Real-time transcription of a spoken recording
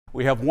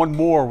We have one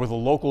more with a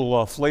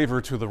local flavor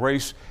to the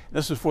race.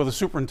 This is for the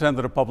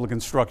Superintendent of Public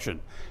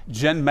Instruction.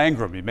 Jen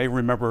Mangrum, you may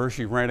remember her.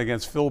 She ran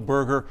against Phil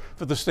Berger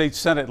for the state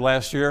Senate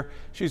last year.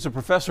 She's a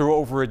professor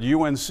over at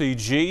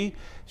UNCG.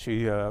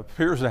 She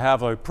appears to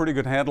have a pretty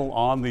good handle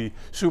on the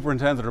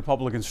Superintendent of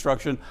Public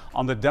Instruction.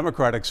 On the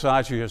Democratic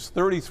side, she has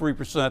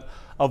 33%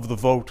 of the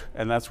vote,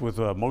 and that's with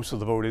most of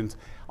the vote in.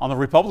 On the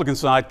Republican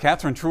side,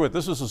 Catherine Truitt,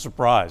 this is a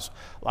surprise.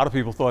 A lot of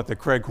people thought that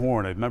Craig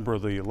Horn, a member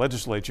of the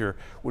legislature,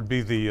 would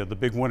be the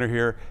big winner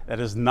here. That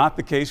is not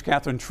the case.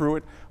 Catherine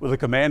Truitt with a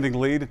commanding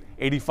lead,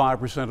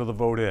 85% of the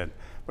vote in.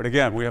 But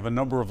again, we have a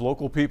number of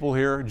local people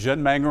here.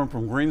 Jen Mangrum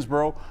from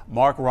Greensboro,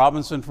 Mark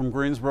Robinson from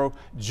Greensboro,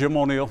 Jim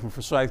O'Neill from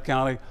Forsyth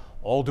County,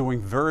 all doing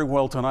very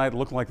well tonight,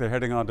 looking like they're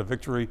heading on to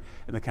victory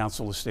in the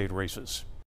Council of State races.